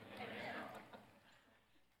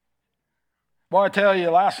Boy, I tell you,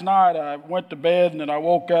 last night I went to bed and then I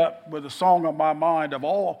woke up with a song on my mind of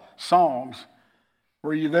all songs.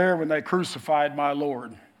 Were you there when they crucified my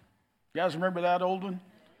Lord? You guys remember that old one?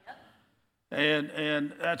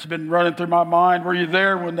 And that's been running through my mind. Were you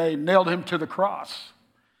there when they nailed him to the cross?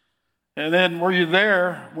 And then were you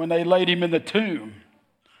there when they laid him in the tomb?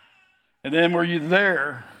 And then were you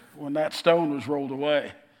there when that stone was rolled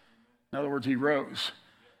away? In other words, he rose.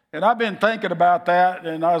 And I've been thinking about that,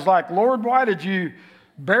 and I was like, Lord, why did you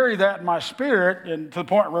bury that in my spirit? And to the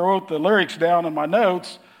point where I wrote the lyrics down in my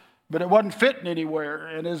notes, but it wasn't fitting anywhere.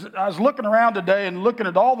 And as I was looking around today and looking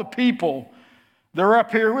at all the people that are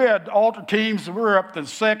up here, we had altar teams, and we're up to the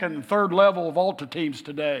second and third level of altar teams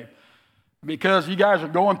today because you guys are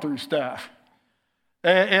going through stuff.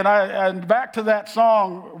 And back to that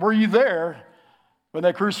song, were you there when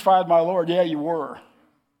they crucified my Lord? Yeah, you were.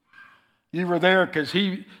 You were there because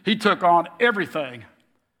he took on everything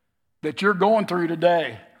that you're going through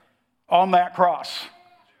today on that cross.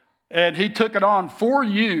 And he took it on for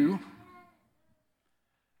you,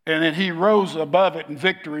 and then he rose above it in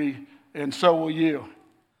victory, and so will you.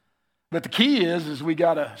 But the key is we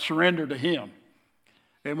got to surrender to him,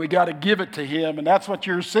 and we got to give it to him. And that's what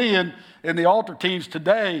you're seeing in the altar teams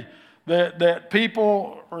today, that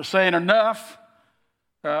people are saying enough.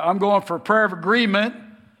 I'm going for a prayer of agreement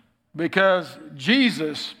because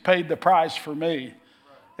Jesus paid the price for me.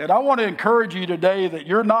 And I want to encourage you today that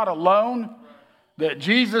you're not alone, that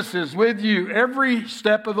Jesus is with you every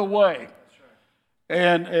step of the way.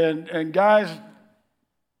 And guys,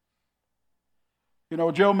 you know,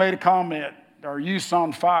 Joe made a comment, our youth's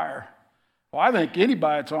on fire. Well, I think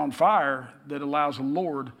anybody that's on fire that allows the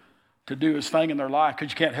Lord to do his thing in their life,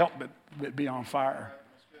 because you can't help but be on fire.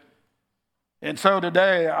 And so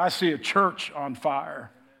today I see a church on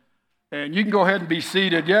fire. And you can go ahead and be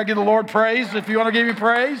seated. Yeah, give the Lord praise if you want to give him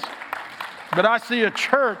praise. But I see a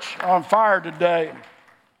church on fire today.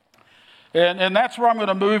 And that's where I'm going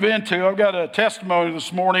to move into. I've got a testimony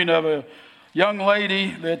this morning of a young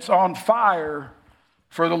lady that's on fire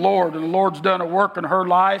for the Lord. And the Lord's done a work in her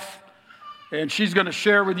life. And she's going to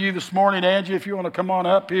share with you this morning. Angie, if you want to come on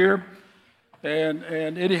up here. And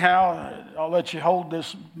anyhow, I'll let you hold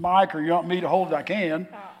this mic, or you want me to hold it, I can.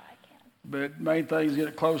 But main thing is get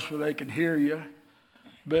it close where they can hear you.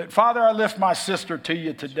 But Father, I lift my sister to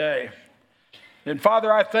you today. And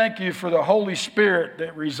Father, I thank you for the Holy Spirit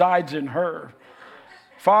that resides in her.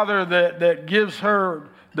 Father, that gives her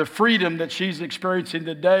the freedom that she's experiencing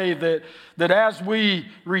today, that as we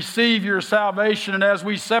receive your salvation and as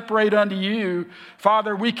we separate unto you,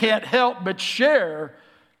 Father, we can't help but share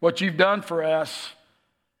what you've done for us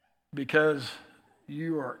because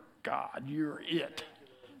you are God, you're it.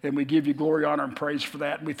 And we give you glory, honor, and praise for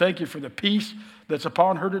that. And we thank you for the peace that's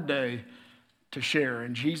upon her today to share.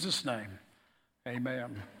 In Jesus' name,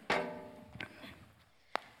 amen.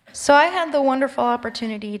 So I had the wonderful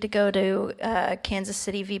opportunity to go to Kansas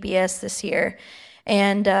City VBS this year.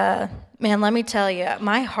 And man, let me tell you,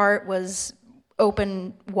 my heart was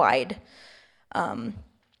open wide.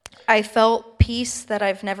 I felt peace that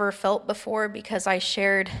I've never felt before because I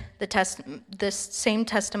shared this same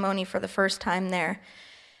testimony for the first time there.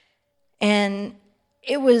 And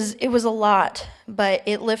it was a lot, but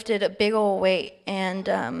it lifted a big old weight, and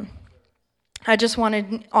I just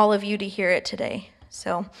wanted all of you to hear it today.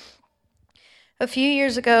 So a few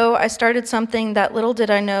years ago, I started something that little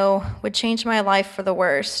did I know would change my life for the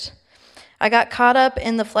worst. I got caught up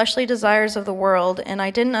in the fleshly desires of the world, and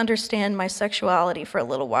I didn't understand my sexuality for a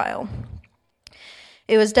little while.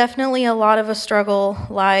 It was definitely a lot of a struggle,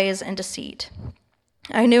 lies, and deceit.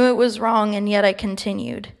 I knew it was wrong, and yet I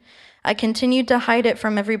continued. I continued to hide it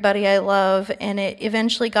from everybody I love, and it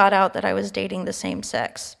eventually got out that I was dating the same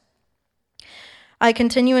sex. I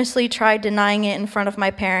continuously tried denying it in front of my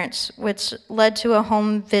parents, which led to a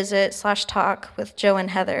home visit/talk with Joe and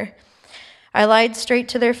Heather. I lied straight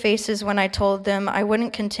to their faces when I told them I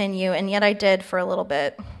wouldn't continue, and yet I did for a little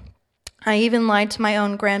bit. I even lied to my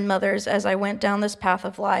own grandmothers as I went down this path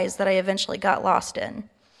of lies that I eventually got lost in.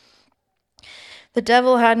 The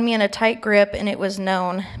devil had me in a tight grip, and it was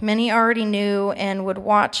known. Many already knew and would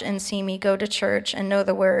watch and see me go to church and know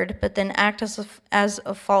the word, but then act as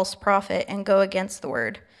a false prophet and go against the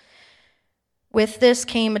word. With this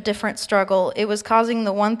came a different struggle. It was causing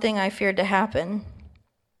the one thing I feared to happen.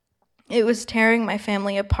 It was tearing my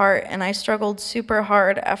family apart, and I struggled super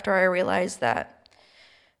hard after I realized that.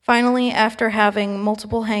 Finally, after having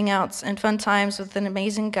multiple hangouts and fun times with an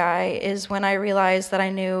amazing guy, is when I realized that I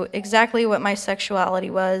knew exactly what my sexuality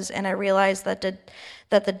was, and I realized that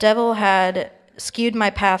the devil had skewed my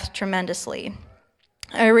path tremendously.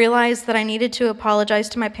 I realized that I needed to apologize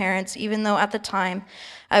to my parents, even though at the time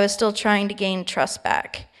I was still trying to gain trust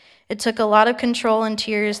back. It took a lot of control and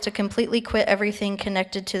tears to completely quit everything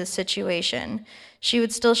connected to the situation. She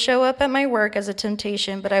would still show up at my work as a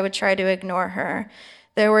temptation, but I would try to ignore her.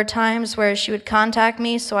 There were times where she would contact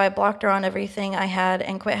me, so I blocked her on everything I had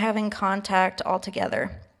and quit having contact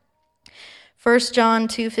altogether. 1 John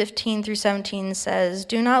 2:15 through 17 says,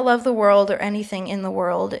 "Do not love the world or anything in the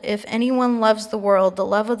world. If anyone loves the world, the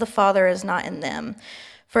love of the Father is not in them.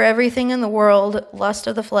 For everything in the world, lust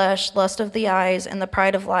of the flesh, lust of the eyes, and the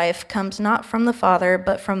pride of life, comes not from the Father,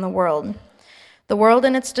 but from the world. The world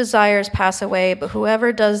and its desires pass away, but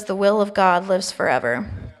whoever does the will of God lives forever.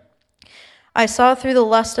 I saw through the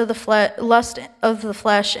lust of the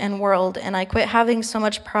flesh and world, and I quit having so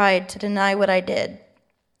much pride to deny what I did.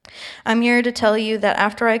 I'm here to tell you that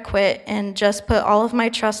after I quit and just put all of my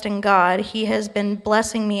trust in God, He has been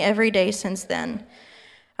blessing me every day since then.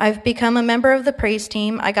 I've become a member of the praise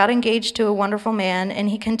team, I got engaged to a wonderful man, and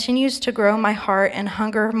he continues to grow my heart and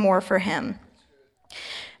hunger more for Him.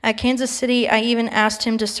 At Kansas City, I even asked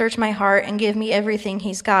Him to search my heart and give me everything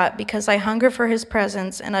He's got because I hunger for His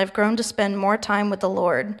presence and I've grown to spend more time with the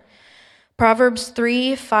Lord. Proverbs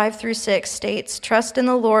 3:5 through 6 states, "Trust in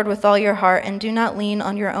the Lord with all your heart and do not lean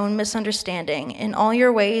on your own misunderstanding. In all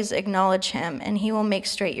your ways acknowledge Him, and He will make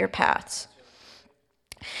straight your paths."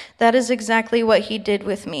 That is exactly what He did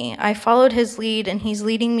with me. I followed His lead, and He's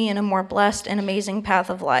leading me in a more blessed and amazing path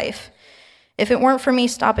of life. If it weren't for me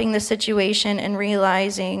stopping the situation and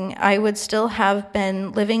realizing, I would still have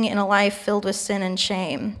been living in a life filled with sin and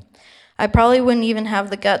shame. I probably wouldn't even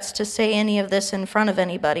have the guts to say any of this in front of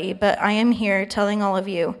anybody, but I am here telling all of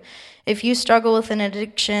you, if you struggle with an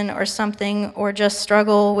addiction or something, or just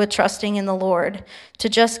struggle with trusting in the Lord, to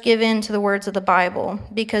just give in to the words of the Bible,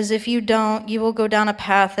 because if you don't, you will go down a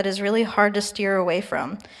path that is really hard to steer away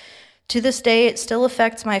from. To this day, it still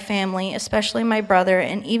affects my family, especially my brother,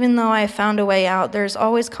 and even though I have found a way out, there's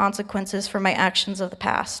always consequences for my actions of the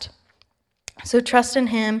past. So trust in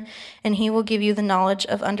Him, and He will give you the knowledge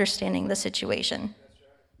of understanding the situation.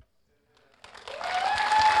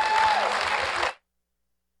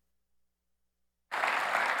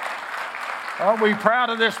 Aren't we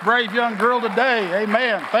proud of this brave young girl today?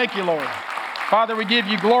 Amen. Thank you, Lord. Father, we give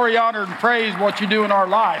you glory, honor, and praise what you do in our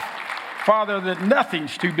life. Father, that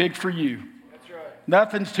nothing's too big for you. That's right.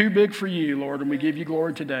 Nothing's too big for you, Lord, and we give you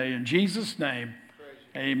glory today. In Jesus' name,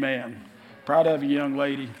 amen. Proud of you, young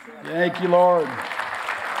lady. Thank you, Lord.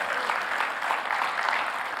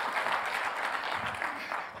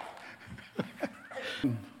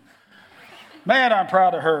 Man, I'm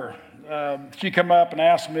proud of her. She come up and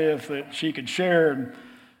asked me if she could share,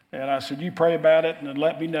 and I said, you pray about it and then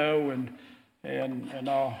let me know, and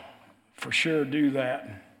I'll for sure do that.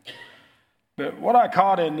 But what I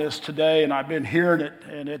caught in this today, and I've been hearing it,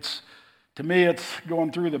 and to me it's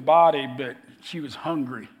going through the body, but she was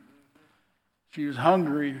hungry. She was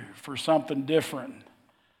hungry for something different.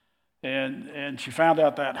 And she found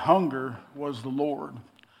out that hunger was the Lord.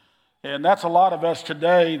 And that's a lot of us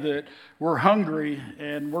today, that we're hungry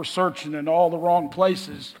and we're searching in all the wrong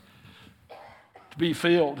places to be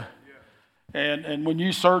filled. And when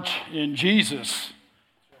you search in Jesus,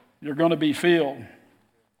 you're going to be filled.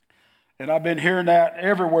 And I've been hearing that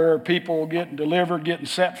everywhere, people getting delivered, getting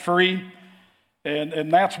set free.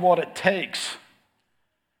 And that's what it takes,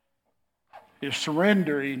 is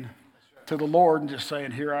surrendering to the Lord and just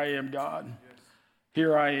saying, here I am, God.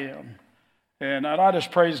 Here I am. And I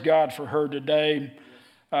just praise God for her today.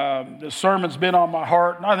 The sermon's been on my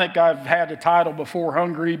heart, and I think I've had the title before,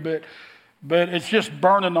 Hungry, but it's just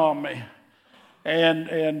burning on me.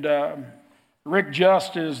 And Rick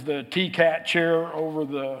Just is the TCAT chair over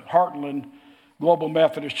the Heartland Global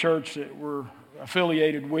Methodist Church that we're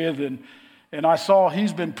affiliated with, and I saw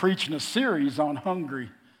he's been preaching a series on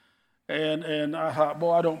hungry. And I thought,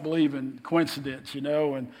 boy, I don't believe in coincidence,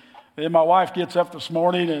 And then my wife gets up this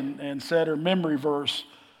morning and said her memory verse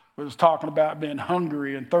was talking about being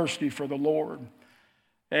hungry and thirsty for the Lord.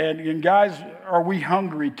 And guys, are we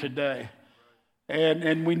hungry today?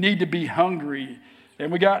 And we need to be hungry.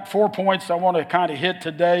 And we got 4 points I want to kind of hit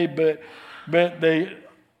today, but they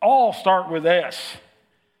all start with S.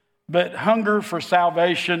 But hunger for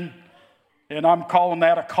salvation, and I'm calling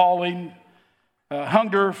that a calling.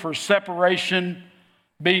 Hunger for separation,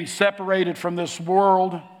 being separated from this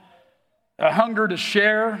world. A hunger to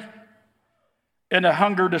share, and a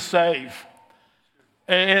hunger to save.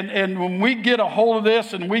 And when we get a hold of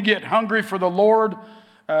this and we get hungry for the Lord,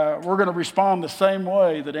 we're going to respond the same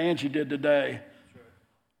way that Angie did today.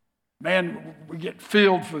 Man, we get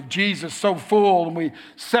filled with Jesus so full, and we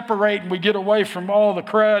separate and we get away from all the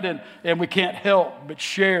crud, and we can't help but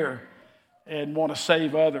share and want to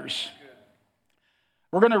save others.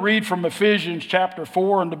 We're going to read from Ephesians chapter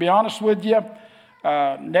 4, and to be honest with you,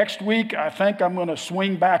 next week I think I'm going to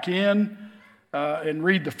swing back in and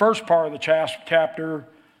read the first part of the chapter.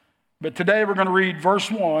 But today we're going to read verse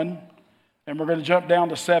 1, and we're going to jump down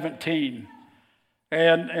to 17.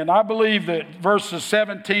 And I believe that verses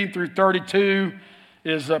 17 through 32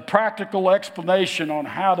 is a practical explanation on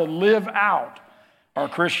how to live out our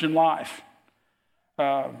Christian life.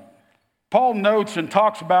 Paul notes and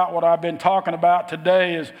talks about what I've been talking about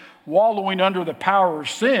today is wallowing under the power of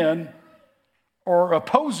sin or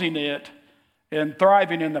opposing it and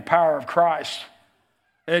thriving in the power of Christ.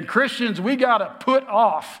 And Christians, we got to put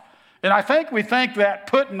off. And I think we think that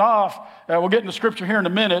putting off, we'll get into scripture here in a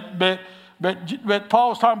minute, but Paul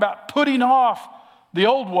was talking about putting off the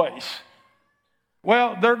old ways.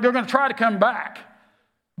 Well, they're going to try to come back.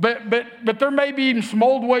 But there may be even some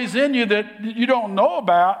old ways in you that you don't know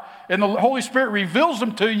about, and the Holy Spirit reveals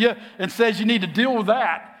them to you and says you need to deal with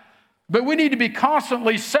that. But we need to be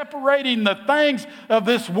constantly separating the things of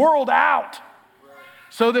this world out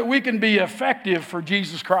so that we can be effective for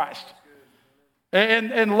Jesus Christ.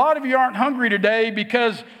 And a lot of you aren't hungry today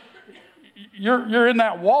because you're in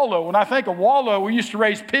that wallow. When I think of wallow, we used to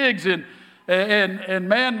raise pigs, and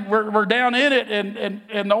man, we're down in it,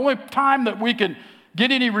 and the only time that we can get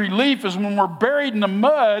any relief is when we're buried in the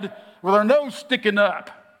mud with our nose sticking up.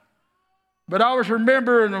 But I always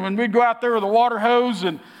remember when we'd go out there with a water hose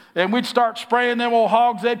and we'd start spraying them old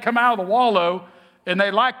hogs, they'd come out of the wallow, and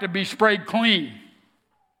they like to be sprayed clean.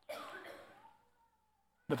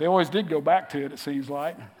 But they always did go back to it seems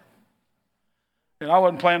like. And I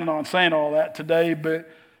wasn't planning on saying all that today, but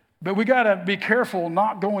we got to be careful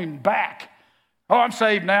not going back. Oh, I'm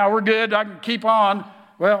saved now. We're good. I can keep on.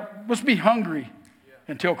 Well, let's be hungry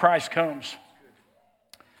until Christ comes.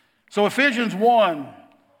 So Ephesians 1,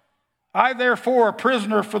 I therefore, a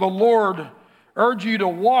prisoner for the Lord, urge you to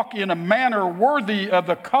walk in a manner worthy of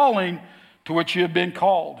the calling to which you have been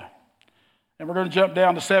called. And we're going to jump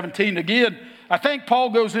down to 17 again. I think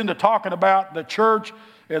Paul goes into talking about the church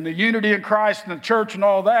and the unity in Christ and the church and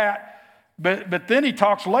all that. But then he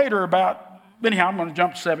talks later about, anyhow, I'm going to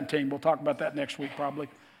jump to 17. We'll talk about that next week probably.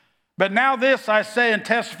 But now this I say and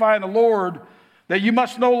testify in the Lord, that you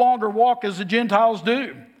must no longer walk as the Gentiles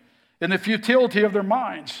do, in the futility of their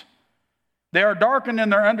minds. They are darkened in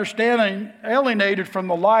their understanding, alienated from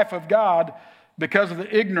the life of God because of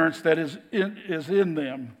the ignorance that is in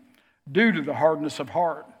them, due to the hardness of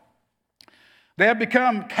heart. They have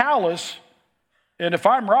become callous, and if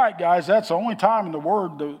I'm right, guys, that's the only time in the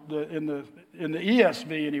word, in the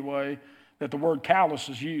ESV anyway, that the word callous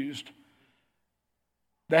is used.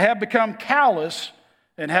 They have become callous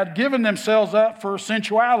and had given themselves up for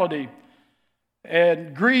sensuality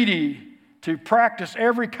and greedy to practice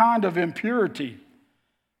every kind of impurity.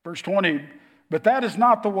 Verse 20, but that is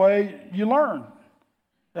not the way you learn.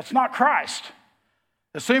 That's not Christ.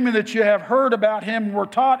 Assuming that you have heard about him and were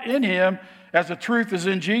taught in him as the truth is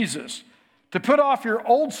in Jesus. To put off your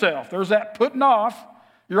old self, there's that putting off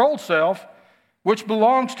your old self, which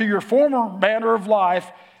belongs to your former manner of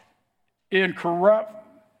life and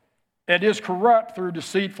is corrupt through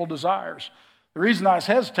deceitful desires. The reason I was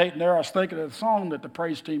hesitating there, I was thinking of the song that the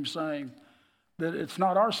praise team sang, that it's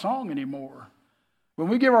not our song anymore. When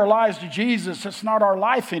we give our lives to Jesus, it's not our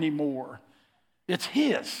life anymore. It's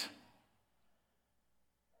his.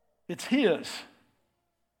 It's his.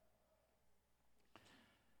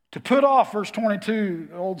 To put off, verse 22,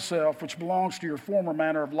 the old self, which belongs to your former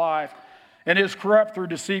manner of life, and is corrupt through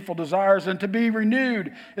deceitful desires, and to be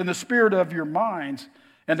renewed in the spirit of your minds,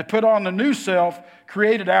 and to put on the new self,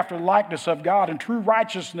 created after the likeness of God in true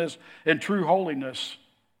righteousness and true holiness.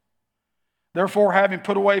 Therefore, having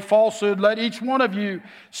put away falsehood, let each one of you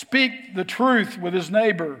speak the truth with his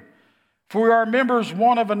neighbor, for we are members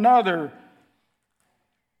one of another.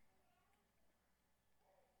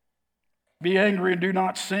 Be angry and do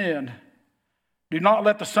not sin. Do not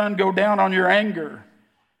let the sun go down on your anger,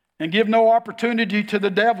 and give no opportunity to the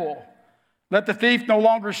devil. Let the thief no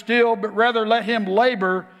longer steal, but rather let him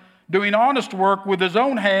labor, doing honest work with his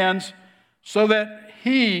own hands, so that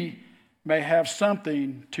he may have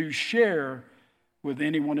something to share with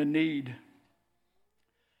anyone in need.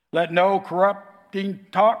 Let no corrupting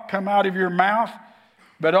talk come out of your mouth,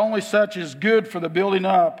 but only such as good for the building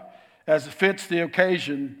up as fits the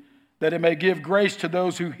occasion, that it may give grace to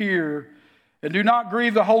those who hear. And do not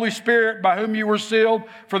grieve the Holy Spirit, by whom you were sealed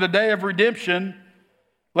for the day of redemption.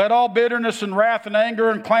 Let all bitterness and wrath and anger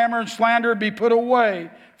and clamor and slander be put away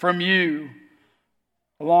from you,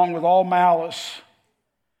 along with all malice.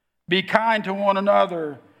 Be kind to one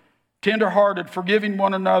another, tenderhearted, forgiving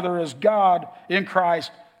one another as God in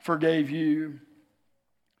Christ forgave you.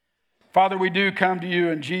 Father, we do come to you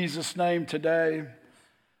in Jesus' name today.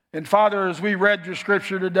 And Father, as we read your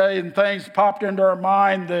scripture today and things popped into our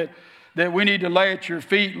mind that we need to lay at your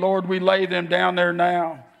feet, Lord, we lay them down there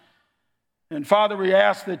now. And Father, we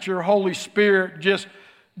ask that your Holy Spirit just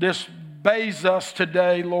bathes us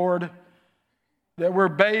today, Lord. That we're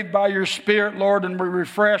bathed by your Spirit, Lord, and we're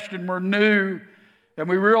refreshed and we're new. And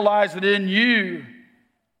we realize that in you,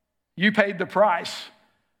 you paid the price.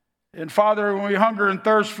 And Father, when we hunger and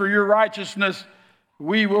thirst for your righteousness,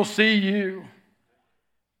 we will see you.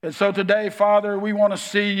 And so today, Father, we want to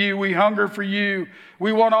see you. We hunger for you.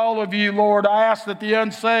 We want all of you, Lord. I ask that the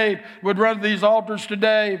unsaved would run to these altars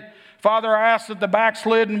today. Father, I ask that the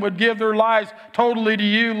backslidden would give their lives totally to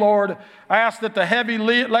you, Lord. I ask that the heavy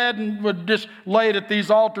laden would just lay it at these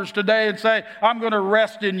altars today and say, I'm going to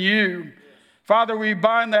rest in you. Father, we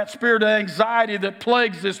bind that spirit of anxiety that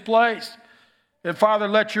plagues this place. And Father,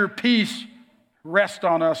 let your peace rest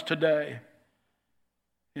on us today.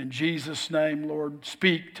 In Jesus' name, Lord,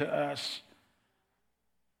 speak to us.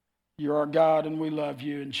 You're our God and we love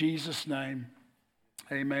you. In Jesus' name,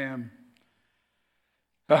 amen.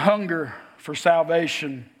 A hunger for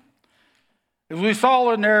salvation. As we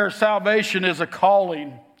saw in there, salvation is a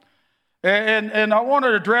calling. And I want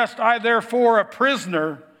to address, I therefore, a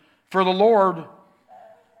prisoner for the Lord.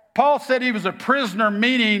 Paul said he was a prisoner,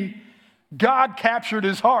 meaning God captured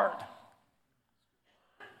his heart.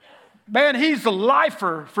 Man, he's a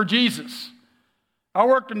lifer for Jesus. I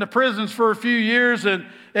worked in the prisons for a few years, and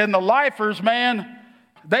the lifers, man,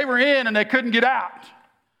 they were in and they couldn't get out.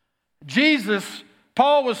 Jesus,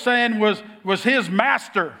 Paul was saying, was his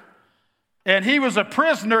master. And he was a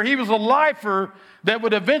prisoner. He was a lifer that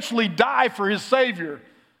would eventually die for his Savior.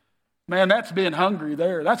 Man, that's being hungry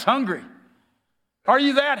there. That's hungry. Are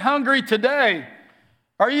you that hungry today?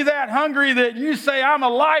 Are you that hungry that you say, I'm a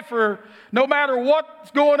lifer no matter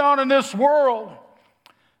what's going on in this world?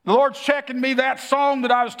 The Lord's checking me that song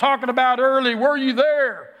that I was talking about earlier. Were you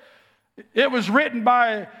there? It was written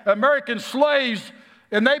by American slaves,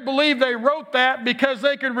 and they believe they wrote that because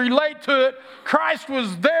they could relate to it. Christ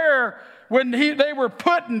was there when they were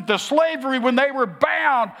put into slavery, when they were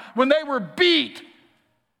bound, when they were beat.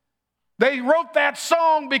 They wrote that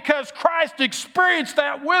song because Christ experienced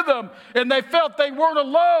that with them, and they felt they weren't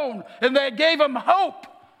alone, and that gave them hope.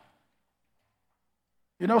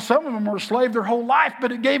 You know, some of them were slaves their whole life,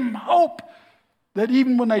 but it gave them hope that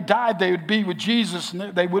even when they died, they would be with Jesus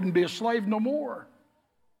and they wouldn't be a slave no more.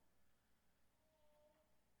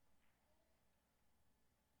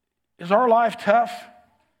 Is our life tough?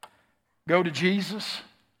 Go to Jesus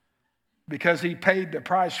because he paid the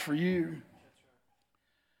price for you.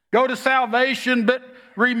 Go to salvation, but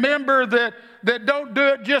remember that don't do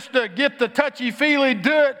it just to get the touchy-feely.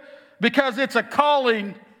 Do it because it's a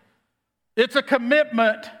calling. It's a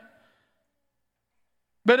commitment.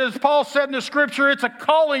 But as Paul said in the scripture, it's a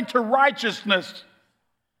calling to righteousness.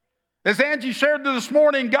 As Angie shared this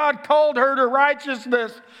morning, God called her to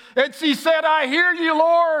righteousness. And she said, I hear you,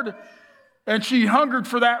 Lord. And she hungered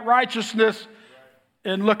for that righteousness.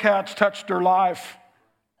 And look how it's touched her life.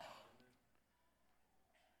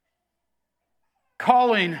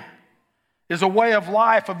 Calling is a way of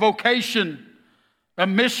life, a vocation, a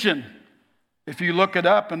mission. If you look it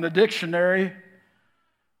up in the dictionary,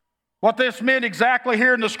 what this meant exactly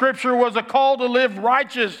here in the scripture was a call to live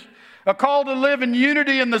righteous, a call to live in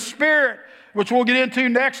unity in the Spirit, which we'll get into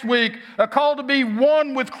next week, a call to be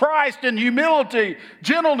one with Christ in humility,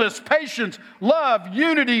 gentleness, patience, love,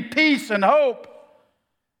 unity, peace, and hope.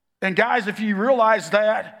 And guys, if you realize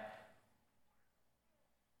that,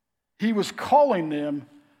 he was calling them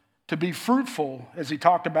to be fruitful, as he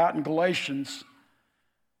talked about in Galatians,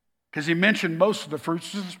 because he mentioned most of the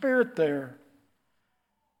fruits of the Spirit there.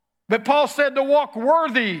 But Paul said to walk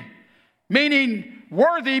worthy, meaning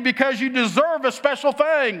worthy because you deserve a special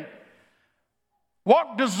thing.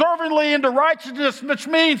 Walk deservingly into righteousness, which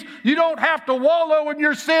means you don't have to wallow in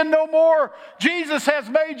your sin no more. Jesus has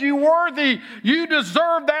made you worthy. You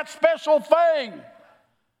deserve that special thing.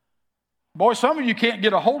 Boy, some of you can't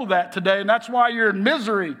get a hold of that today, and that's why you're in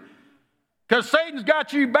misery. Because Satan's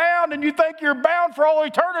got you bound, and you think you're bound for all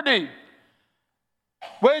eternity.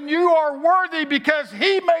 When you are worthy because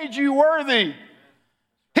he made you worthy.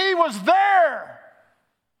 He was there.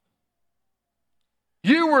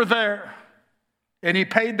 You were there. And he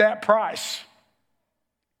paid that price.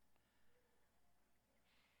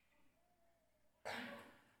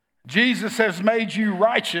 Jesus has made you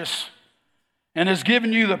righteous and has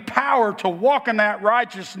given you the power to walk in that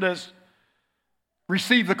righteousness.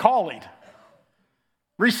 Receive the calling.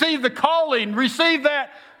 Receive the calling. Receive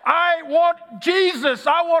that. I want Jesus.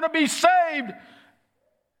 I want to be saved.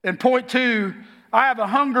 And point two, I have a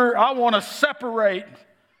hunger. I want to separate.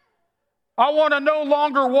 I want to no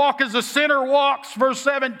longer walk as a sinner walks, verse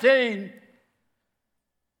 17.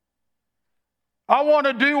 I want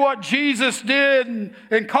to do what Jesus did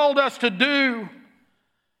and called us to do.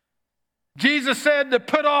 Jesus said to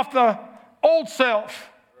put off the old self,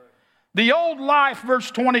 the old life, verse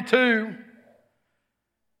 22.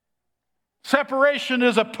 Separation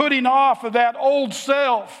is a putting off of that old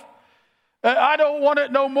self. I don't want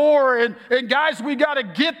it no more. And guys, we got to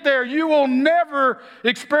get there. You will never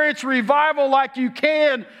experience revival like you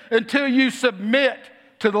can until you submit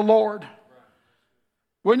to the Lord.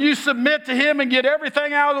 When you submit to Him and get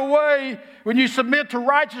everything out of the way, when you submit to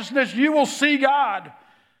righteousness, you will see God.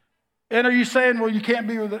 And are you saying, well, you can't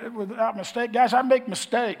be without mistake? Guys, I make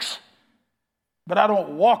mistakes, but I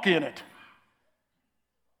don't walk in it.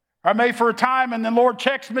 I may for a time, and the Lord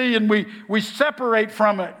checks me, and we separate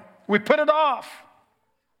from it. We put it off.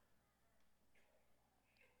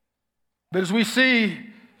 But as we see,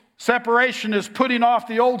 separation is putting off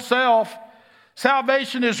the old self.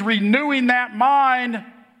 Salvation is renewing that mind.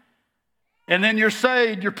 And then you're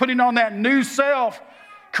saved. You're putting on that new self,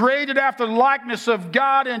 created after the likeness of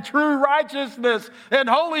God in true righteousness and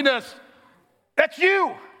holiness. That's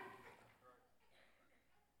you.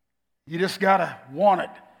 You just got to want it.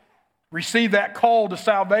 Receive that call to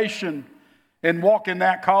salvation and walk in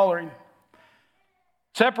that calling.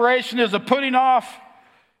 Separation is a putting off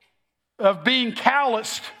of being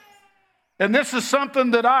calloused. And this is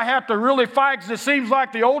something that I have to really fight, because it seems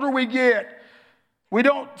like the older we get, we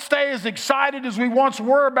don't stay as excited as we once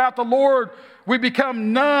were about the Lord. We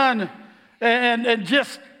become numb and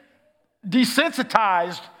just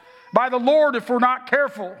desensitized by the Lord if we're not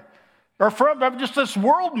careful. Or from just this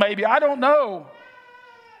world maybe, I don't know.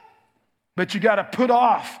 But you got to put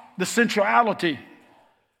off the sensuality.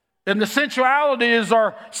 And the sensuality is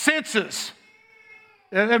our senses.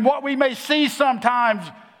 And what we may see sometimes,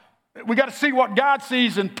 we got to see what God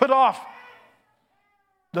sees and put off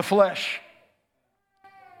the flesh.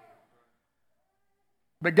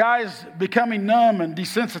 But guys, becoming numb and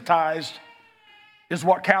desensitized is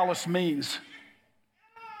what callous means.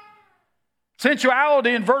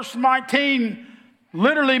 Sensuality in verse 19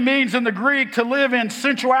 literally means in the Greek to live in.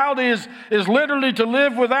 Sensuality is literally to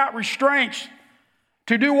live without restraints,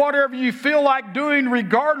 to do whatever you feel like doing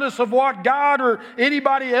regardless of what God or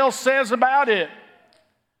anybody else says about it.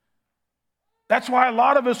 That's why a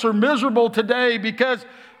lot of us are miserable today, because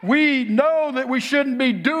we know that we shouldn't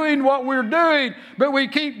be doing what we're doing, but we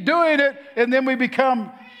keep doing it, and then we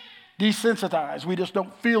become desensitized. We just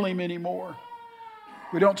don't feel Him anymore.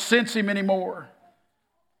 We don't sense Him anymore.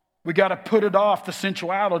 We got to put it off, the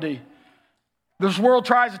sensuality. This world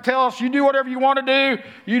tries to tell us, you do whatever you want to do.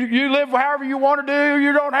 You live however you want to do.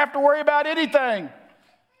 You don't have to worry about anything.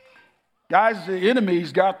 Guys, the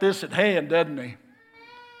enemy's got this at hand, doesn't he?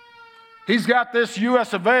 He's got this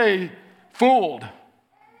US of A fooled.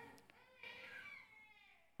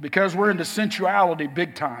 Because we're into sensuality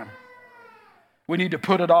big time. We need to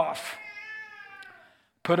put it off.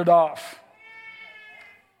 Put it off.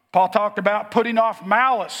 Paul talked about putting off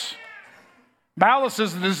malice. Malice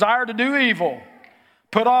is the desire to do evil.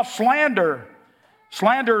 Put off slander.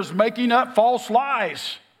 Slander is making up false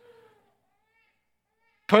lies.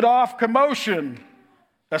 Put off commotion,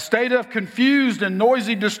 a state of confused and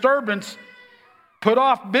noisy disturbance. Put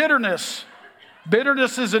off bitterness.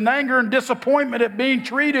 Bitterness is an anger and disappointment at being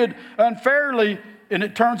treated unfairly, and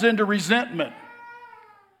it turns into resentment.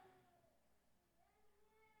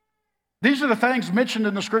 These are the things mentioned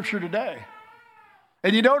in the scripture today.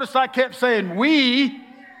 And you notice I kept saying we,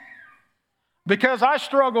 because I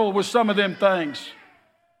struggle with some of them things.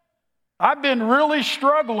 I've been really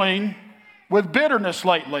struggling with bitterness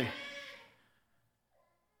lately.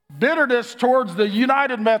 Bitterness towards the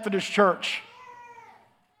United Methodist Church.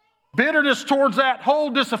 Bitterness towards that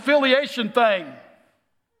whole disaffiliation thing.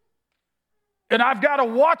 And I've got to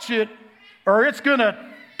watch it, or it's going to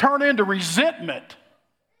turn into resentment.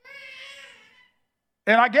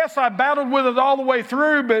 And I guess I battled with it all the way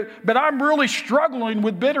through, but I'm really struggling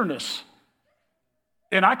with bitterness.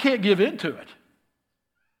 And I can't give in to it.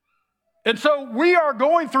 And so we are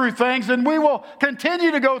going through things, and we will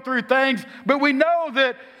continue to go through things, but we know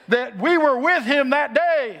that we were with Him that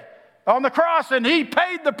day on the cross, and He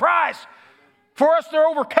paid the price for us to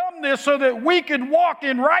overcome this so that we could walk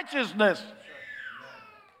in righteousness.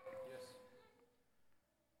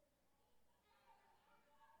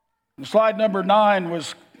 Slide number 9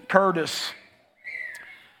 was Curtis.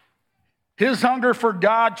 His hunger for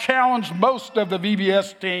God challenged most of the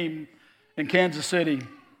VBS team in Kansas City.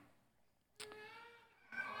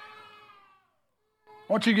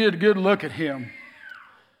 I want you to get a good look at him.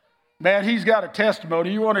 Man, he's got a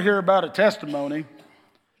testimony. You want to hear about a testimony?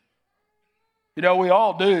 You know, we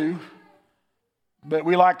all do, but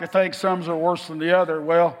we like to think some are worse than the other.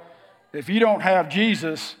 Well, if you don't have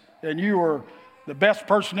Jesus and you are the best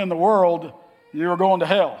person in the world, you're going to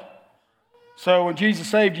hell. So when Jesus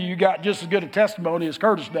saved you, you got just as good a testimony as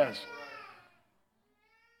Curtis does.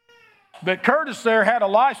 But Curtis there had a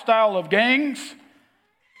lifestyle of gangs,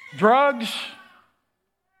 drugs,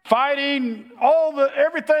 fighting,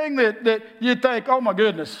 everything that you'd think, oh my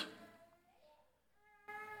goodness.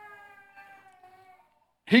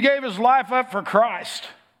 He gave his life up for Christ.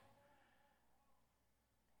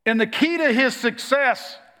 And the key to his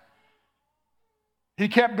success, he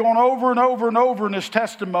kept going over and over and over in his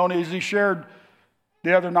testimony as he shared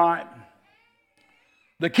the other night.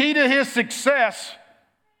 The key to his success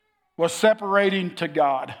was separating to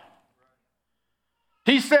God.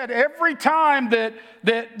 He said every time that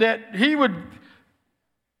he would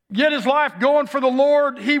get his life going for the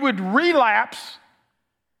Lord, he would relapse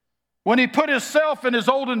when he put himself in his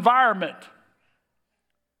old environment.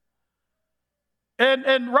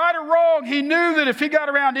 And right or wrong, he knew that if he got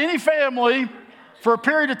around any family for a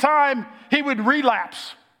period of time, he would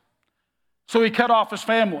relapse. So he cut off his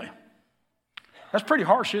family. That's pretty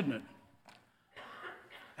harsh, isn't it?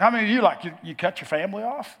 How many of you you cut your family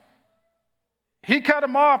off? He cut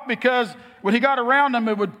them off because when he got around them,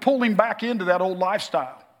 it would pull him back into that old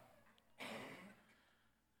lifestyle.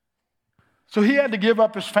 So he had to give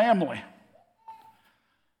up his family.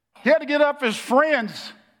 He had to give up his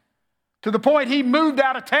friends to the point he moved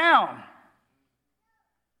out of town.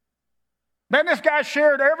 Then this guy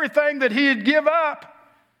shared everything that he had give up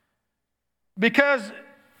because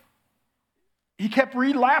he kept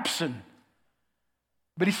relapsing.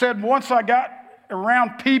 But he said, once I got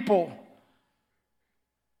around people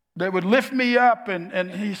that would lift me up,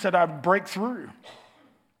 and he said I'd break through.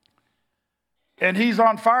 And he's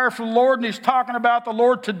on fire for the Lord, and he's talking about the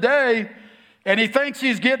Lord today, and he thinks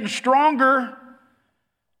he's getting stronger,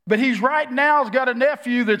 but he's right now has got a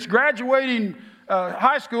nephew that's graduating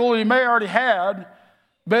high school, he may already had,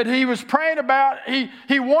 but he was praying about,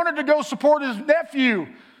 he wanted to go support his nephew,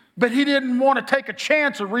 but he didn't want to take a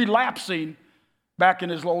chance of relapsing back in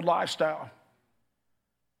his old lifestyle.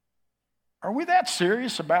 Are we that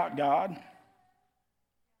serious about God?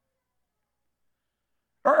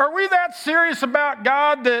 Are we that serious about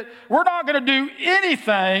God that we're not going to do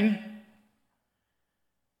anything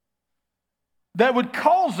that would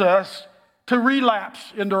cause us to relapse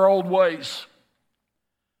into our old ways?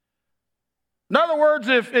 In other words,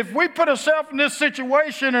 if we put ourselves in this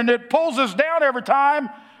situation and it pulls us down every time,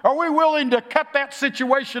 are we willing to cut that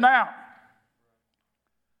situation out?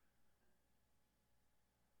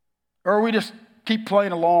 Or we just keep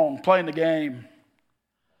playing along, playing the game?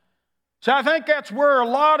 So I think that's where a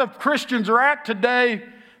lot of Christians are at today.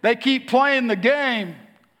 They keep playing the game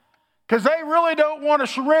because they really don't want to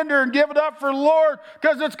surrender and give it up for the Lord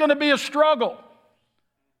because it's going to be a struggle.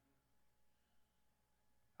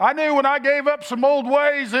 I knew when I gave up some old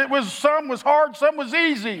ways, some was hard, some was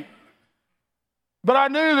easy. But I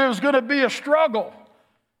knew there was going to be a struggle.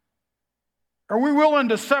 Are we willing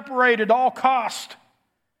to separate at all cost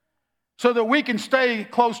so that we can stay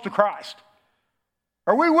close to Christ?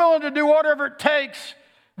 Are we willing to do whatever it takes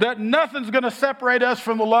that nothing's going to separate us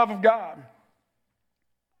from the love of God?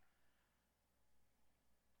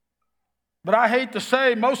 But I hate to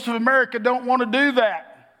say, most of America don't want to do that.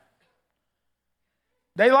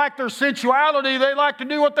 They like their sensuality. They like to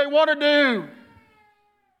do what they want to do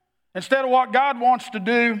instead of what God wants to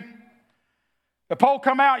do. The poll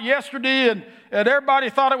come out yesterday, and everybody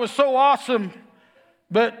thought it was so awesome.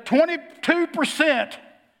 But 22%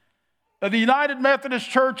 of the United Methodist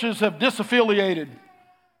churches have disaffiliated.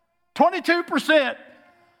 22%.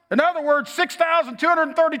 In other words,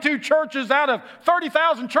 6,232 churches out of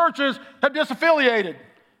 30,000 churches have disaffiliated.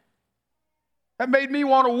 That made me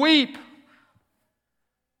want to weep.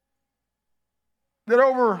 That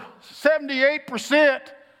over 78%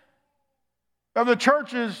 of the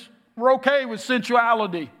churches were okay with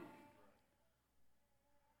sensuality.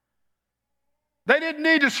 They didn't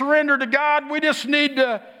need to surrender to God. We just need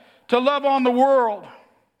to love on the world.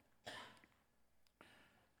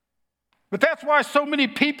 But that's why so many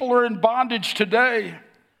people are in bondage today,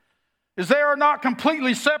 is they are not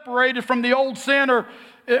completely separated from the old sin, or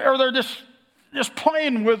they're just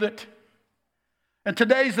playing with it. And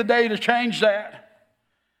today's the day to change that.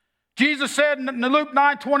 Jesus said in Luke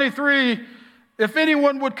 9:23, if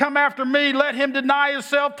anyone would come after me, let him deny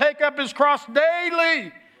himself, take up his cross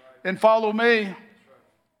daily, and follow me.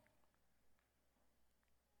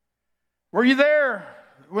 Were you there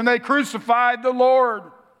when they crucified the Lord?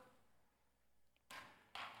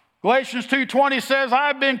 Galatians 2:20 says, I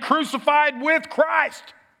have been crucified with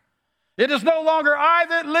Christ. It is no longer I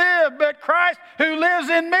that live, but Christ who lives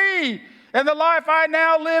in me. And the life I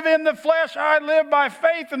now live in the flesh, I live by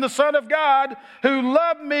faith in the Son of God, who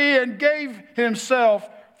loved me and gave himself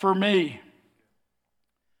for me.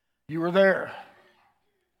 You were there.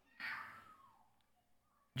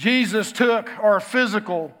 Jesus took our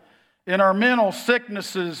physical and our mental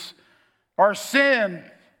sicknesses, our sin,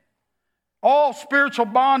 all spiritual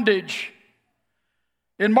bondage.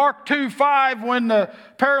 In Mark 2:5, when the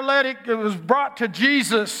paralytic was brought to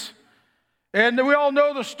Jesus, and we all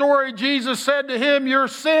know the story, Jesus said to him, your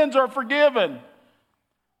sins are forgiven.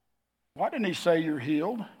 Why didn't he say you're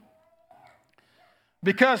healed?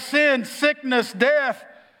 Because sin, sickness, death,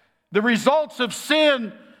 the results of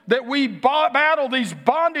sin that we battle, these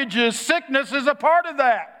bondages, sickness is a part of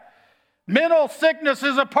that. Mental sickness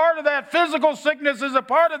is a part of that. Physical sickness is a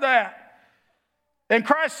part of that. And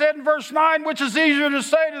Christ said in verse 9, which is easier to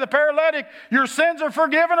say to the paralytic, your sins are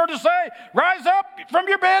forgiven, or to say, rise up from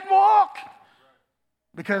your bed and walk?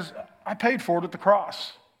 Because I paid for it at the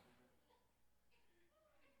cross.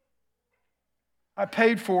 I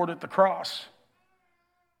paid for it at the cross.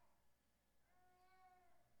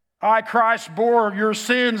 I, Christ, bore your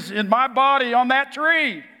sins in my body on that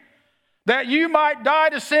tree, that you might die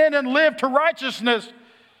to sin and live to righteousness.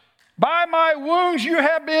 By my wounds you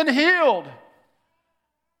have been healed.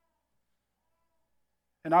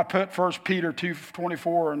 And I put 1 Peter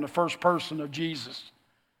 2:24 in the first person of Jesus.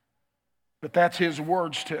 But that's his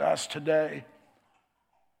words to us today.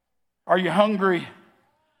 Are you hungry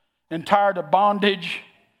and tired of bondage?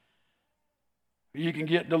 You can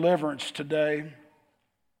get deliverance today.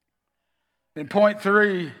 In point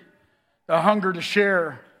 3, a hunger to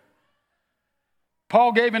share.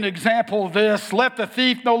 Paul gave an example of this. Let the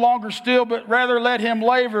thief no longer steal, but rather let him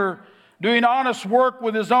labor, doing honest work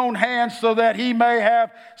with his own hands, so that he may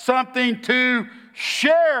have something to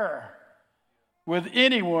share with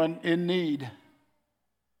anyone in need.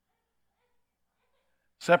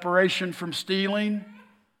 Separation from stealing,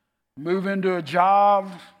 move into a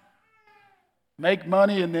job, make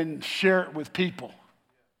money, and then share it with people.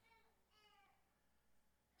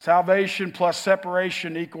 Salvation plus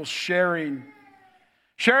separation equals sharing.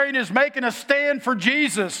 Sharing is making a stand for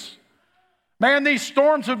Jesus. Man, these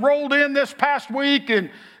storms have rolled in this past week,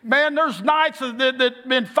 and man, there's nights that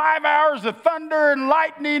been 5 hours of thunder and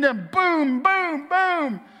lightning and boom, boom,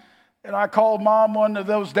 boom. And I called Mom one of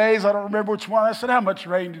those days, I don't remember which one. I said, how much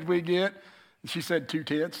rain did we get? And she said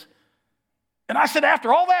 2/10. And I said,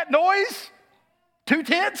 after all that noise,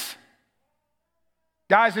 2/10?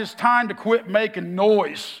 Guys, it's time to quit making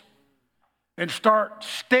noise and start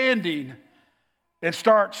standing and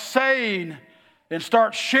start saying and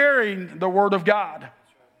start sharing the Word of God.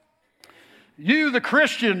 You, the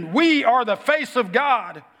Christian, we are the face of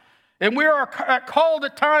God, and we are called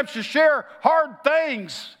at times to share hard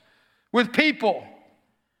things with people.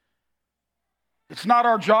 It's not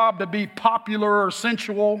our job to be popular or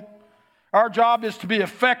sensual. Our job is to be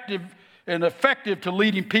effective to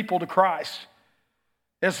leading people to Christ.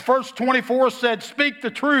 As verse 24 said, speak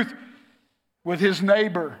the truth with his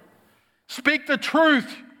neighbor. Speak the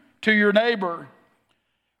truth to your neighbor.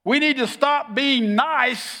 We need to stop being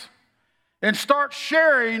nice and start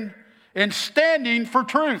sharing and standing for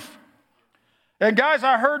truth. And guys,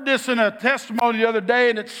 I heard this in a testimony the other day,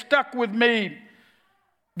 and it stuck with me.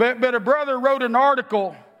 But a brother wrote an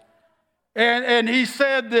article, and he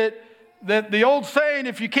said that the old saying,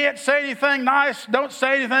 if you can't say anything nice, don't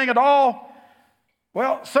say anything at all.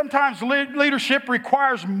 Well, sometimes leadership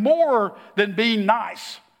requires more than being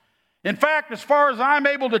nice. In fact, as far as I'm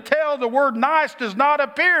able to tell, the word nice does not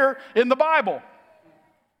appear in the Bible.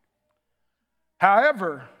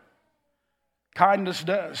 However, kindness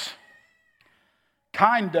does.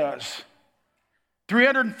 Kind does.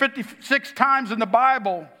 356 times in the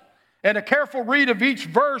Bible, and a careful read of each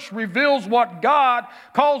verse reveals what God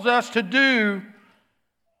calls us to do.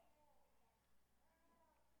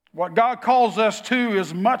 What God calls us to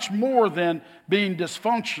is much more than being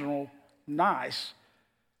dysfunctional, nice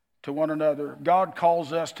to one another. God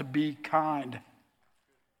calls us to be kind.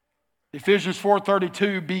 Ephesians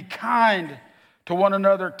 4:32, be kind to one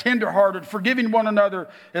another, tenderhearted, forgiving one another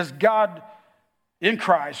as God in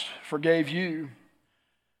Christ forgave you.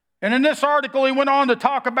 And in this article, he went on to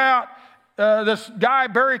talk about this guy,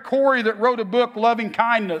 Barry Corey, that wrote a book, Loving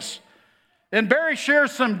Kindness. And Barry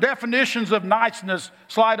shares some definitions of niceness,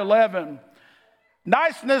 slide 11.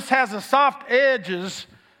 Niceness has a soft edges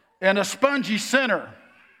and a spongy center.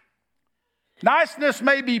 Niceness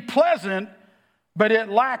may be pleasant, but it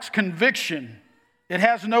lacks conviction. It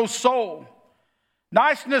has no soul.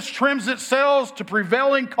 Niceness trims itself to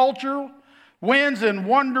prevailing culture, wins and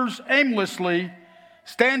wanders aimlessly,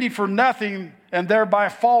 standing for nothing and thereby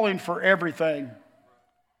falling for everything.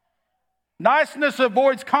 Niceness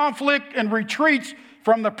avoids conflict and retreats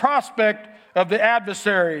from the prospect of the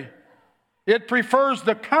adversary. It prefers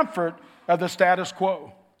the comfort of the status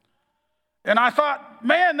quo. And I thought,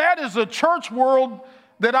 man, that is a church world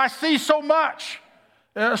that I see so much.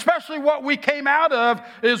 Especially what we came out of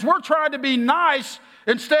is we're trying to be nice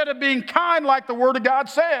instead of being kind like the Word of God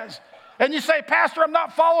says. And you say, Pastor, I'm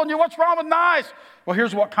not following you. What's wrong with nice? Well,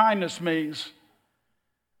 here's what kindness means.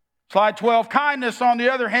 Slide 12. Kindness, on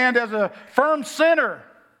the other hand, has a firm center.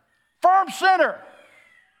 Firm center.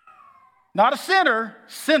 Not a center,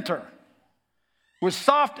 center. With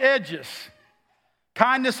soft edges.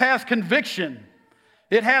 Kindness has conviction.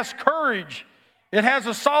 It has courage. It has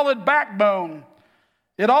a solid backbone.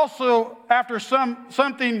 It's also after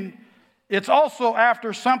something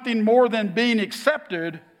more than being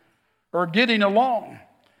accepted or getting along.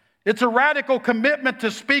 It's a radical commitment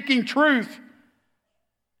to speaking truth.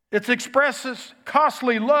 It expresses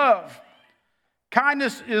costly love.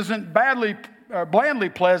 Kindness isn't blandly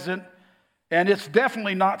pleasant, and it's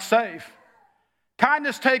definitely not safe.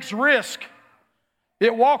 Kindness takes risk.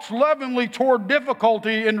 It walks lovingly toward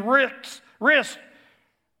difficulty and risk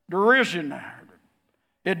derision.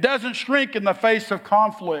 It doesn't shrink in the face of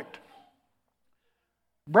conflict.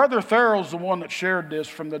 Brother Farrell's the one that shared this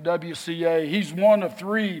from the WCA. He's one of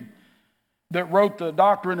three that wrote the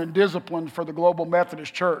Doctrine and Discipline for the Global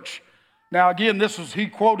Methodist Church. Now, again,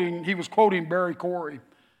 he was quoting Barry Corey.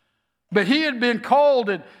 But he had been called,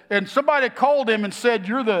 and somebody called him and said,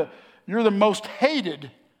 you're the most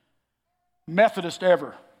hated Methodist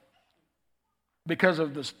ever because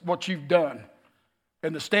of this, what you've done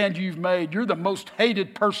and the stand you've made. You're the most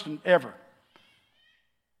hated person ever.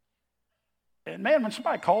 And man, when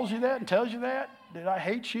somebody calls you that and tells you that I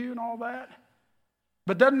hate you and all that,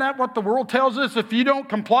 but doesn't that what the world tells us? If you don't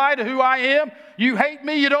comply to who I am, you hate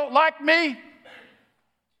me, you don't like me.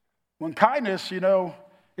 When kindness,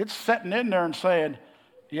 it's sitting in there and saying,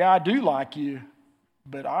 yeah, I do like you,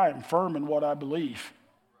 but I am firm in what I believe.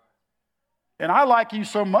 And I like you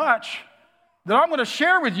so much that I'm going to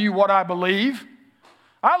share with you what I believe.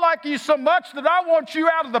 I like you so much that I want you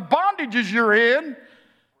out of the bondages you're in,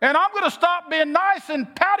 and I'm going to stop being nice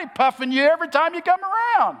and patty puffing you every time you come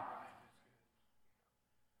around.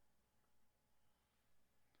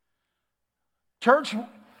 Church,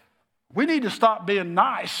 we need to stop being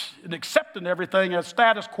nice and accepting everything as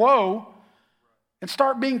status quo and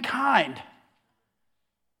start being kind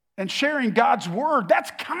and sharing God's word.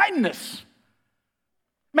 That's kindness.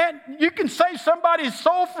 Man, you can save somebody's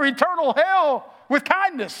soul for eternal hell with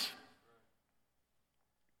kindness.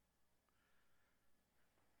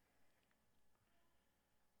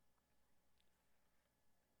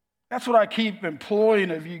 That's what I keep imploring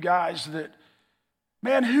of you guys, that,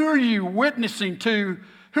 man, who are you witnessing to?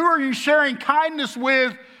 Who are you sharing kindness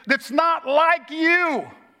with that's not like you?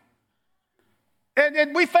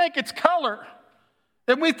 And we think it's color,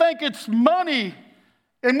 and we think it's money,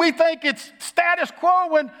 and we think it's status quo,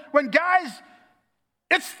 when guys,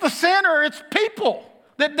 it's the sinner, it's people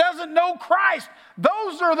that doesn't know Christ.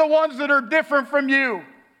 Those are the ones that are different from you.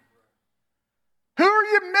 Who are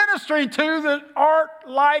you ministering to that aren't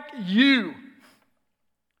like you?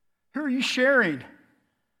 Who are you sharing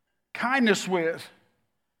kindness with?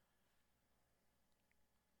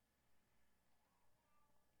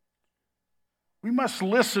 We must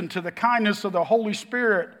listen to the kindness of the Holy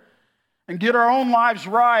Spirit and get our own lives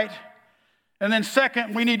right. And then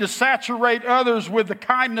second, we need to saturate others with the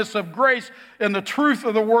kindness of grace and the truth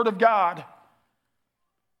of the Word of God.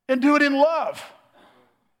 And do it in love.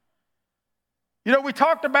 We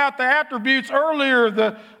talked about the attributes earlier,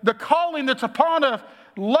 the calling that's upon us.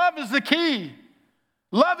 Love is the key.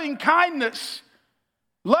 Loving kindness.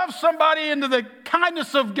 Love somebody into the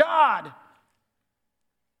kindness of God.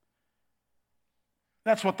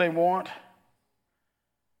 That's what they want.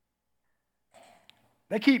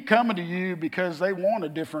 They keep coming to you because they want a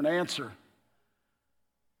different answer.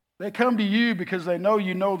 They come to you because they know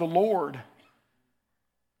you know the Lord.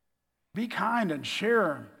 Be kind and share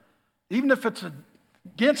them, even if it's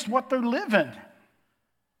against what they're living.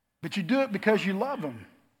 But you do it because you love them.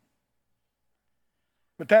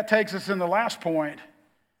 But that takes us in the last point.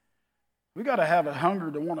 We got to have a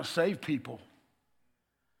hunger to want to save people.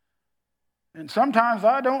 And sometimes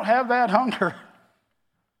I don't have that hunger.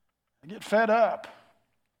 I get fed up.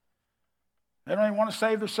 They don't even want to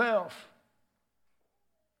save themselves.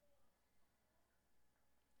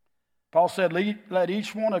 Paul said, let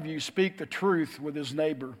each one of you speak the truth with his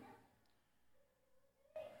neighbor.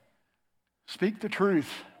 Speak the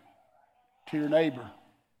truth to your neighbor.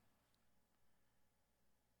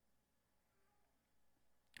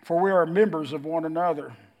 For we are members of one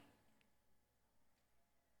another.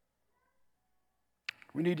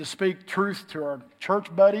 We need to speak truth to our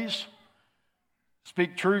church buddies,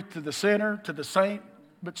 speak truth to the sinner, to the saint,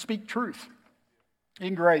 but speak truth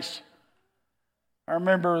in grace. I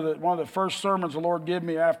remember that one of the first sermons the Lord gave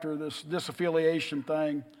me after this disaffiliation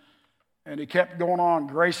thing, and he kept going on,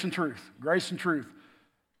 grace and truth, grace and truth.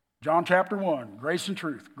 John chapter 1, grace and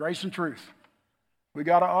truth, grace and truth. We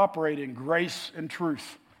got to operate in grace and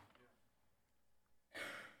truth.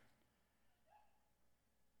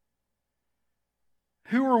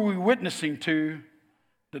 Who are we witnessing to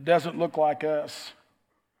that doesn't look like us?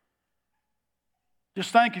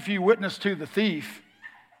 Just think if you witness to the thief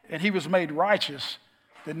and he was made righteous,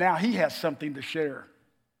 then now he has something to share.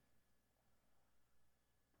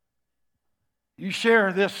 You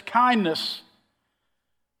share this kindness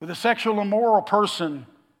with a sexual immoral person,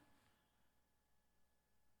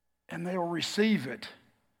 and they will receive it,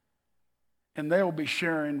 and they will be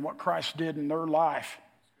sharing what Christ did in their life.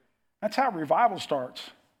 That's how revival starts.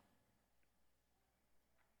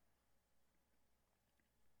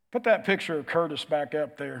 Put that picture of Curtis back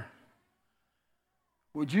up there.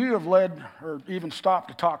 Would you have led or even stopped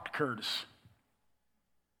to talk to Curtis?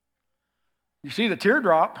 You see the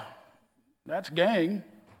teardrop? That's gang.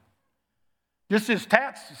 Just his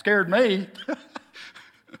tats scared me.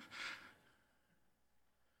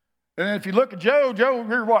 And if you look at Joe,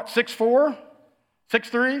 you're what, 6'4",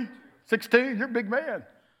 6'3", 6'2"? You're a big man.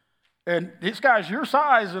 And this guy's your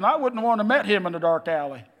size, and I wouldn't want to have met him in a dark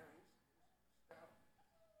alley.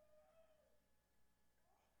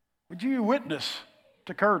 Would you witness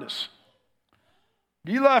to Curtis?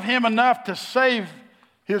 Do you love him enough to save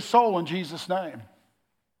his soul in Jesus' name?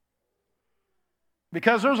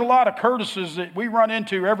 Because there's a lot of Curtises that we run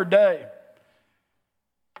into every day.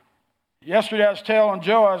 Yesterday I was telling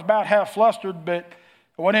Joe I was about half flustered, but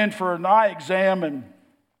I went in for an eye exam,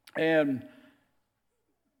 and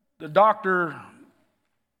the doctor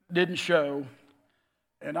didn't show.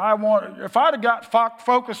 And if I'd have got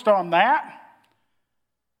focused on that,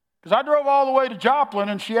 because I drove all the way to Joplin,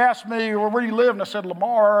 and she asked me, well, where do you live? And I said,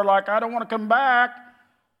 Lamar. Like, I don't want to come back.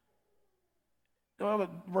 Well,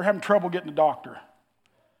 we're having trouble getting a doctor.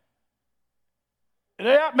 And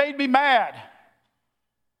that made me mad.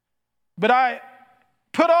 But I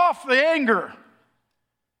put off the anger.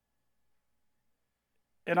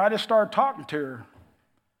 And I just started talking to her.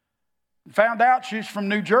 Found out she's from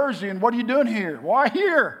New Jersey, and what are you doing here? Why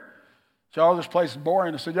here? She said, oh, this place is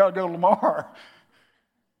boring. I said, you ought to go to Lamar.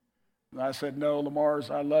 And I said, no,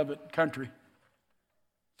 Lamar's, I love it, country.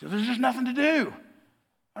 She said, there's just nothing to do.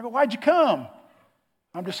 I go, why'd you come?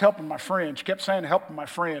 I'm just helping my friend. She kept saying, helping my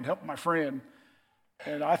friend, helping my friend.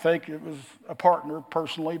 And I think it was a partner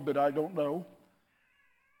personally, but I don't know.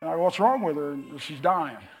 And I go, what's wrong with her? And she's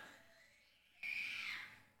dying.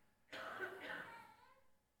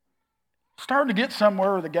 Starting to get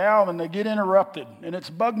somewhere with a gal, and they get interrupted. And it's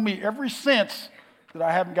bugged me ever since that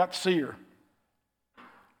I haven't got to see her.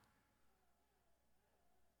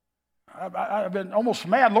 I've been almost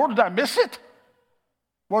mad. Lord, did I miss it?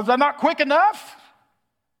 Was I not quick enough?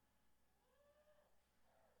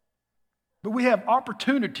 But we have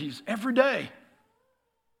opportunities every day.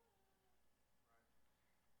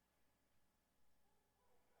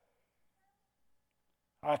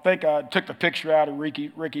 I think I took the picture out of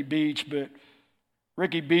Ricky Beach, but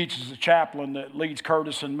Ricky Beach is a chaplain that leads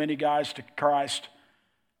Curtis and many guys to Christ.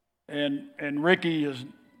 And Ricky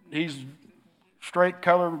he's straight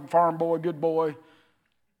colored farm boy, good boy.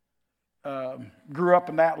 Grew up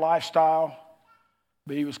in that lifestyle,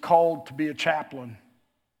 but he was called to be a chaplain.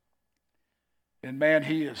 And man,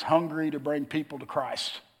 he is hungry to bring people to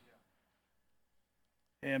Christ.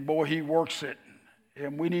 And boy, he works it.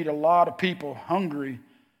 And we need a lot of people hungry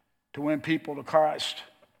to win people to Christ.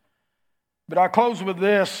 But I close with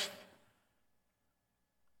this.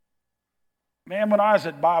 Man, when I was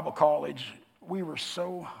at Bible college, we were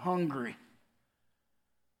so hungry.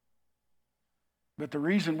 But the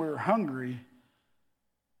reason we were hungry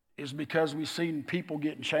is because we've seen people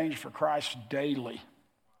getting changed for Christ daily.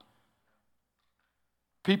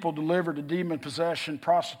 People delivered to demon possession,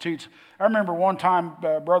 prostitutes. I remember one time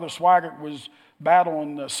Brother Swaggart was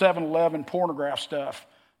battling the 7-Eleven pornograph stuff.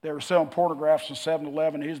 They were selling pornographs in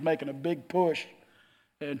 7-Eleven. He was making a big push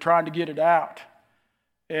and trying to get it out.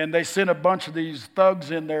 And they sent a bunch of these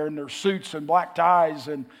thugs in there in their suits and black ties,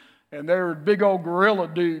 and they were big old gorilla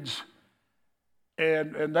dudes.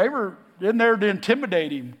 And they were in there to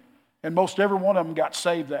intimidate him. And most every one of them got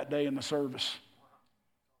saved that day in the service.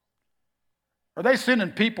 Are they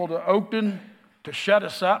sending people to Oakton to shut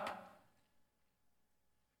us up?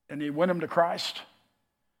 And he win them to Christ?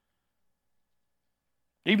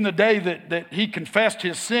 Even the day that he confessed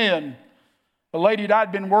his sin, a lady that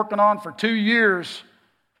I'd been working on for 2 years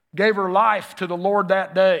gave her life to the Lord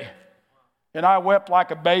that day. And I wept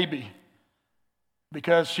like a baby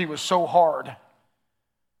because she was so hard.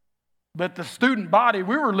 But the student body,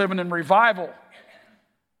 we were living in revival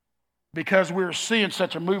because we were seeing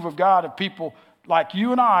such a move of God of people like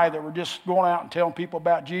you and I that were just going out and telling people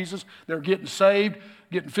about Jesus. They were getting saved,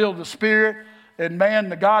 getting filled with the Spirit. And man,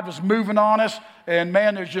 the God was moving on us. And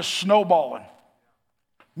man, it was just snowballing.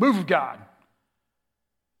 Move of God.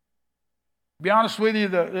 To be honest with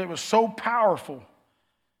you, it was so powerful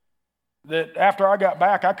that after I got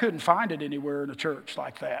back, I couldn't find it anywhere in a church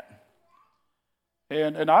like that.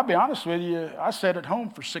 And I'll be honest with you, I sat at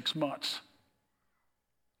home for 6 months.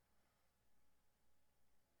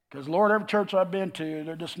 Because, Lord, every church I've been to,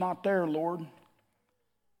 they're just not there, Lord.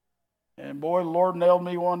 And boy, the Lord nailed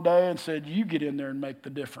me one day and said, you get in there and make the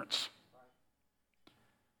difference.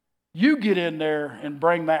 You get in there and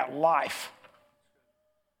bring that life.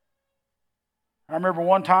 I remember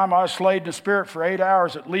one time I was slayed in the Spirit for 8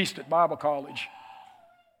 hours at least at Bible college.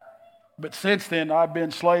 But since then, I've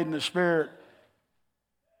been slayed in the Spirit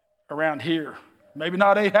around here. Maybe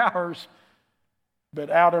not 8 hours, but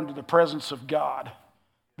out under the presence of God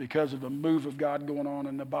because of the move of God going on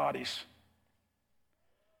in the bodies.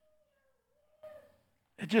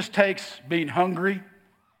 It just takes being hungry.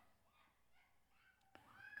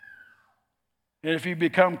 And if you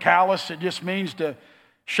become callous, it just means to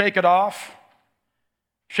shake it off.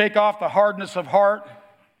 Shake off the hardness of heart.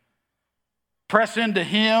 Press into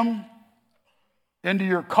Him, into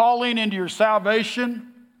your calling, into your salvation.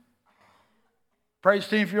 Praise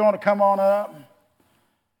team, if you want to come on up.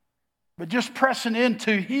 But just pressing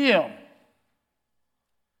into Him,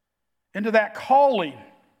 into that calling,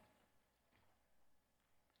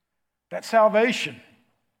 that salvation.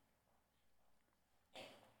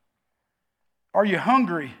 Are you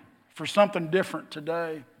hungry for something different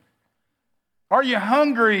today? Are you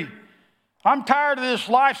hungry? I'm tired of this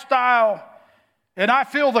lifestyle, and I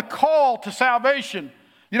feel the call to salvation.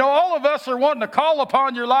 You know, all of us are wanting to call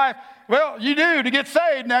upon your life. Well, you do to get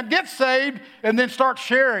saved. Now get saved and then start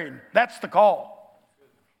sharing. That's the call.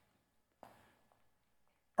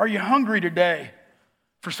 Are you hungry today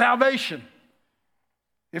for salvation?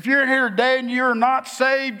 If you're here today and you're not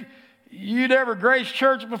saved, you never graced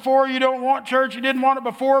church before, you don't want church, you didn't want it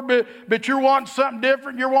before, but you're wanting something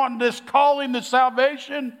different, you're wanting this calling, this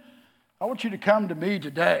salvation, I want you to come to me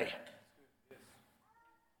today.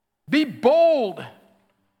 Be bold.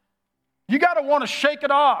 You got to want to shake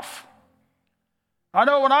it off. I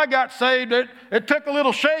know when I got saved, it took a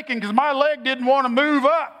little shaking because my leg didn't want to move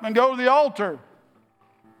up and go to the altar.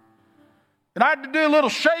 And I had to do a little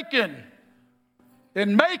shaking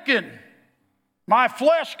and making my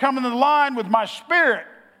flesh come into line with my spirit.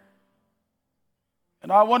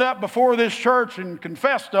 And I went up before this church and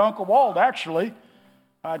confessed to Uncle Walt, actually.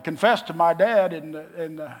 I'd confessed to my dad in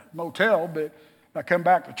the motel, but I come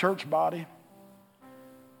back to church body.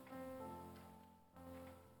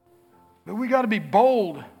 But we got to be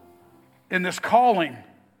bold in this calling.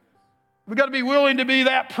 We got to be willing to be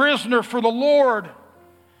that prisoner for the Lord,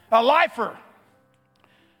 a lifer.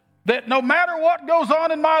 That no matter what goes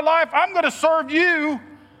on in my life, I'm going to serve you.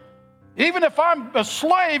 Even if I'm a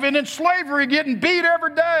slave and in slavery getting beat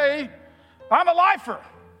every day, I'm a lifer.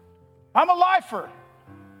 I'm a lifer.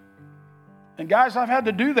 And guys, I've had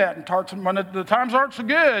to do that in Tartan when the times aren't so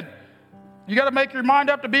good. You got to make your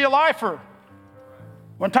mind up to be a lifer.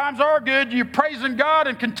 When times are good, you're praising God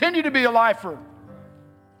and continue to be a lifer.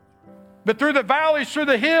 But through the valleys, through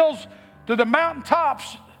the hills, to the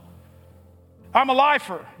mountaintops, I'm a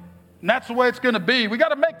lifer. And that's the way it's going to be. We got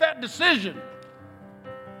to make that decision.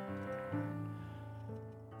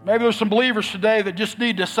 Maybe there's some believers today that just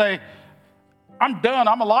need to say, I'm done.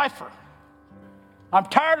 I'm a lifer. I'm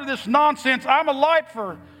tired of this nonsense. I'm a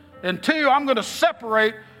lifer. And two, I'm going to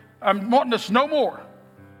separate. I'm wanting this no more.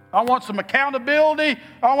 I want some accountability.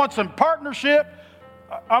 I want some partnership.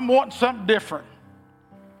 I'm wanting something different.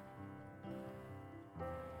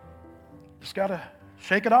 Just got to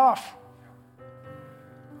shake it off.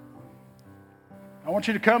 I want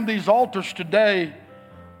you to come to these altars today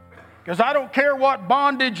Because I don't care what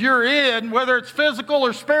bondage you're in, whether it's physical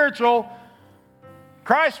or spiritual,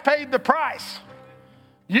 Christ paid the price.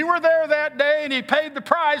 You were there that day, and he paid the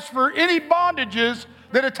price for any bondages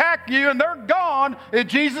that attack you, and they're gone in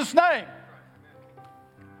Jesus' name.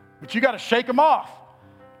 But you got to shake them off.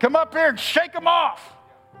 Come up here and shake them off.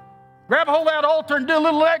 Grab a hold of that altar and do a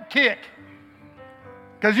little leg kick.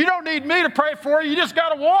 Because you don't need me to pray for you. You just got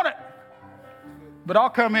to want it. But I'll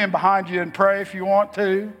come in behind you and pray if you want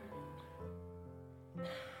to.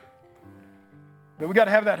 But we got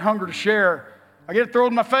to have that hunger to share. I get it thrown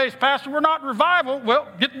in my face, Pastor, we're not in revival. Well,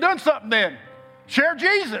 get done something then. Share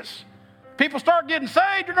Jesus. People start getting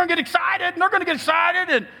saved, you're going to get excited, and they're going to get excited,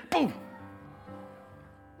 and boom.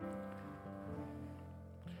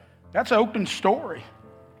 That's Oakland's story.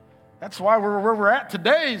 That's why we're where we're at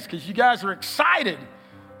today, is because you guys are excited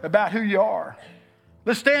about who you are.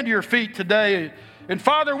 Let's stand to your feet today. And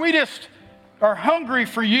Father, we just are hungry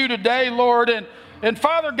for you today, Lord. And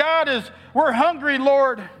Father God, we're hungry,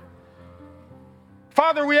 Lord.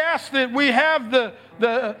 Father, we ask that we have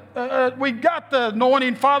we got the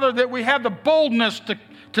anointing, Father, that we have the boldness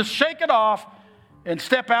to shake it off and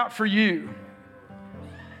step out for you.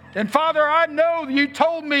 And Father, I know you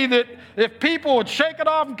told me that if people would shake it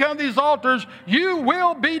off and come to these altars, you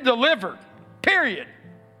will be delivered, period.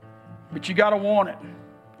 But you got to want it.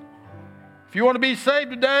 If you want to be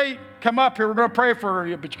saved today, come up here. We're going to pray for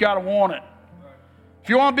you, but you got to want it. If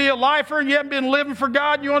you want to be a lifer and you haven't been living for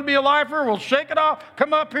God and you want to be a lifer, well, shake it off.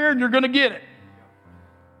 Come up here and you're going to get it.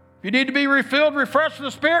 If you need to be refilled, refreshed in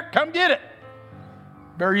the Spirit, come get it.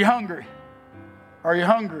 But are you hungry? Are you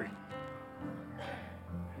hungry?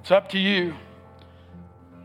 It's up to you.